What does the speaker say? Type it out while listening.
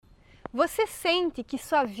Você sente que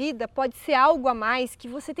sua vida pode ser algo a mais, que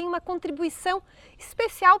você tem uma contribuição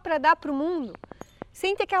especial para dar para o mundo?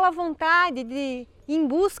 Sente aquela vontade de ir em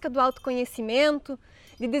busca do autoconhecimento,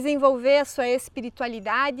 de desenvolver a sua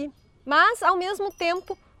espiritualidade, mas ao mesmo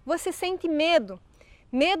tempo você sente medo.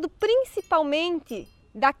 Medo principalmente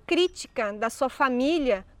da crítica da sua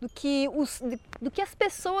família, do que as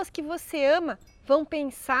pessoas que você ama vão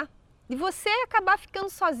pensar, de você acabar ficando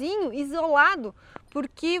sozinho, isolado,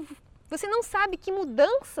 porque você não sabe que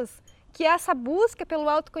mudanças que essa busca pelo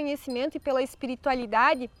autoconhecimento e pela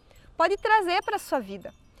espiritualidade pode trazer para a sua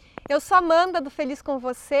vida. Eu sou Amanda do Feliz com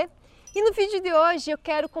Você e no vídeo de hoje eu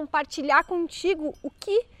quero compartilhar contigo o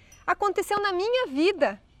que aconteceu na minha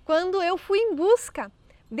vida quando eu fui em busca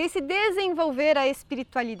desse desenvolver a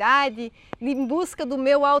espiritualidade, em busca do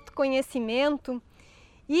meu autoconhecimento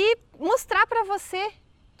e mostrar para você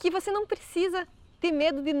que você não precisa ter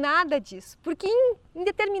medo de nada disso, porque em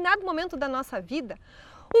determinado momento da nossa vida,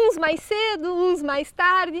 uns mais cedo, uns mais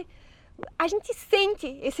tarde, a gente sente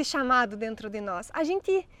esse chamado dentro de nós, a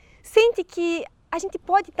gente sente que a gente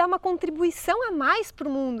pode dar uma contribuição a mais para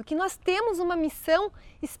o mundo, que nós temos uma missão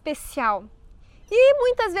especial. E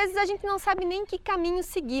muitas vezes a gente não sabe nem que caminho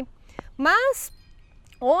seguir, mas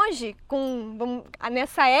hoje,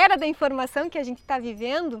 nessa era da informação que a gente está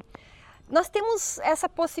vivendo, nós temos essa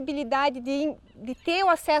possibilidade de ter o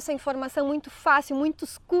acesso à informação muito fácil,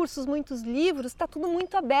 muitos cursos, muitos livros, está tudo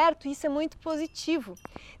muito aberto e isso é muito positivo.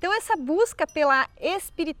 Então essa busca pela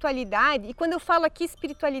espiritualidade, e quando eu falo aqui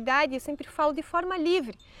espiritualidade, eu sempre falo de forma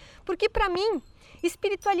livre, porque para mim,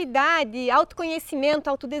 espiritualidade, autoconhecimento,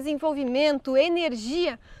 autodesenvolvimento,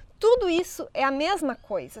 energia, tudo isso é a mesma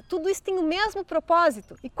coisa, tudo isso tem o mesmo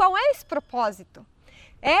propósito. E qual é esse propósito?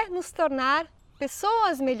 É nos tornar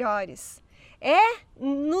pessoas melhores, é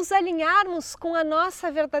nos alinharmos com a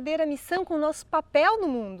nossa verdadeira missão, com o nosso papel no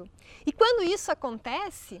mundo. E quando isso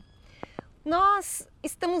acontece, nós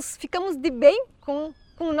ficamos de bem com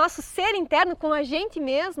o nosso ser interno, com a gente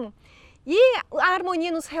mesmo, e a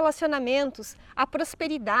harmonia nos relacionamentos, a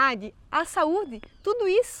prosperidade, a saúde, tudo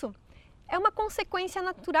isso é uma consequência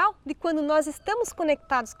natural de quando nós estamos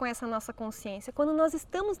conectados com essa nossa consciência, quando nós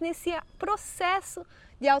estamos nesse processo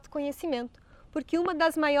de autoconhecimento. Porque uma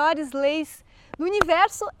das maiores leis do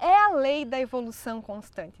universo é a lei da evolução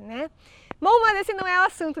constante, né? Bom, mas esse não é o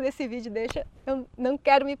assunto desse vídeo, eu não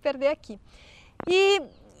quero me perder aqui. E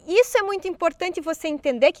isso é muito importante você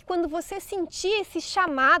entender que quando você sentir esse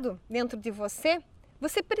chamado dentro de você,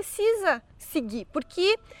 você precisa seguir,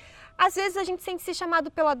 porque às vezes a gente sente esse chamado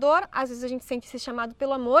pela dor, às vezes a gente sente esse chamado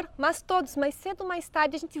pelo amor, mas todos, mais cedo ou mais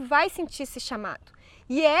tarde, a gente vai sentir esse chamado.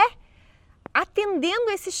 E é atendendo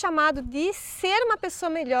esse chamado de ser uma pessoa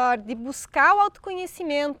melhor, de buscar o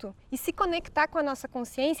autoconhecimento e se conectar com a nossa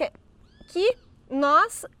consciência, que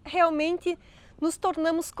nós realmente nos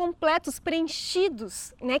tornamos completos,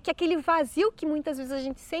 preenchidos, né? Que aquele vazio que muitas vezes a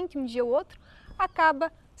gente sente um dia ou outro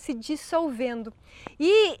acaba se dissolvendo.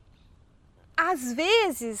 E às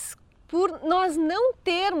vezes, por nós não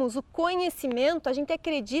termos o conhecimento, a gente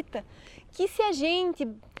acredita que se a gente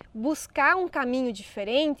buscar um caminho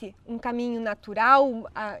diferente, um caminho natural,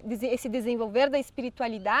 esse desenvolver da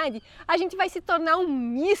espiritualidade, a gente vai se tornar um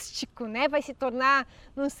místico, né? Vai se tornar,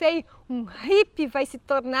 não sei, um hippie, vai se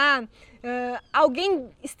tornar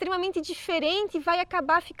alguém extremamente diferente e vai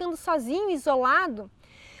acabar ficando sozinho, isolado.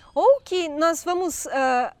 Ou que nós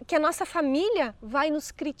que a nossa família vai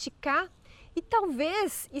nos criticar e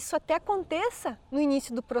talvez isso até aconteça no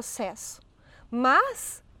início do processo,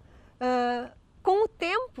 mas com o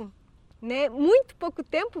tempo, né, muito pouco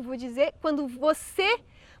tempo, vou dizer, quando você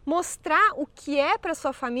mostrar o que é para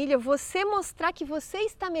sua família, você mostrar que você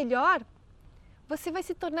está melhor, você vai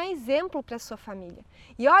se tornar exemplo para sua família.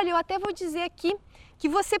 E olha, eu até vou dizer aqui que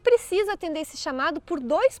você precisa atender esse chamado por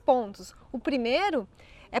 2 pontos. O primeiro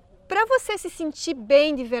é para você se sentir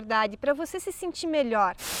bem de verdade, para você se sentir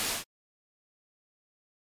melhor.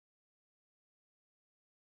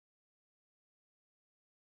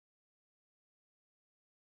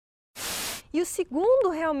 E o segundo,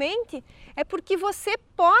 realmente, é porque você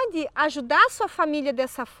pode ajudar a sua família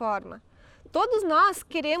dessa forma. Todos nós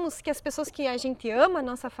queremos que as pessoas que a gente ama, a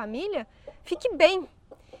nossa família, fique bem.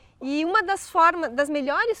 E uma das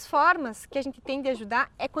melhores formas que a gente tem de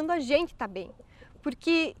ajudar é quando a gente está bem.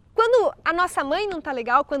 Porque quando a nossa mãe não está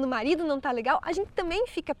legal, quando o marido não está legal, a gente também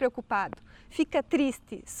fica preocupado, fica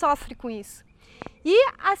triste, sofre com isso. E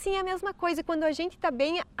assim é a mesma coisa, quando a gente está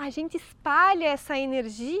bem, a gente espalha essa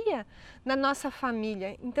energia na nossa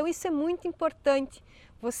família. Então isso é muito importante.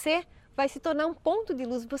 Você vai se tornar um ponto de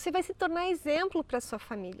luz, você vai se tornar exemplo para a sua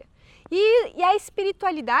família. E a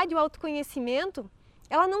espiritualidade, o autoconhecimento,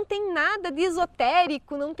 ela não tem nada de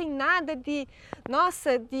esotérico, não tem nada de,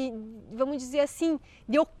 nossa, vamos dizer assim,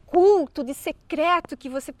 de oculto, de secreto que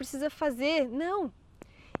você precisa fazer. Não.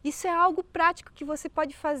 Isso é algo prático que você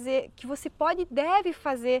pode fazer, que você pode e deve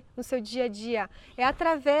fazer no seu dia a dia. É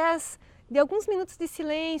através de alguns minutos de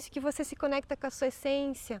silêncio que você se conecta com a sua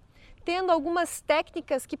essência. Tendo algumas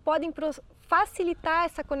técnicas que podem facilitar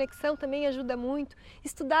essa conexão também ajuda muito.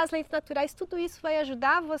 Estudar as leis naturais, tudo isso vai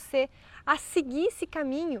ajudar você a seguir esse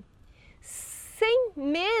caminho sem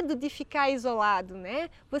medo de ficar isolado, né?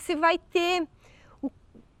 Você vai ter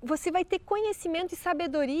conhecimento e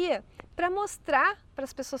sabedoria para mostrar para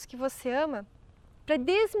as pessoas que você ama, para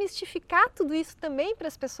desmistificar tudo isso também para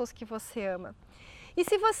as pessoas que você ama. E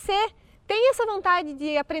se você tem essa vontade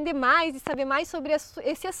de aprender mais, de saber mais sobre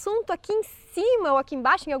esse assunto, aqui em cima ou aqui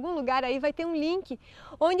embaixo, em algum lugar aí vai ter um link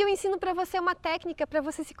onde eu ensino para você uma técnica para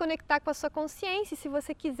você se conectar com a sua consciência. E se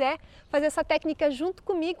você quiser fazer essa técnica junto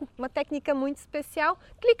comigo, uma técnica muito especial,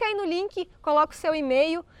 clica aí no link, coloca o seu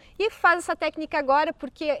e-mail e faz essa técnica agora,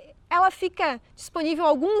 porque ela fica disponível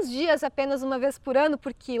alguns dias apenas, uma vez por ano,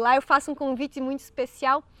 porque lá eu faço um convite muito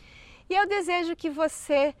especial. E eu desejo que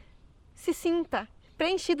você se sinta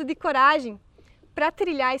preenchido de coragem para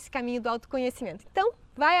trilhar esse caminho do autoconhecimento. Então,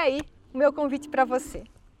 vai aí o meu convite para você.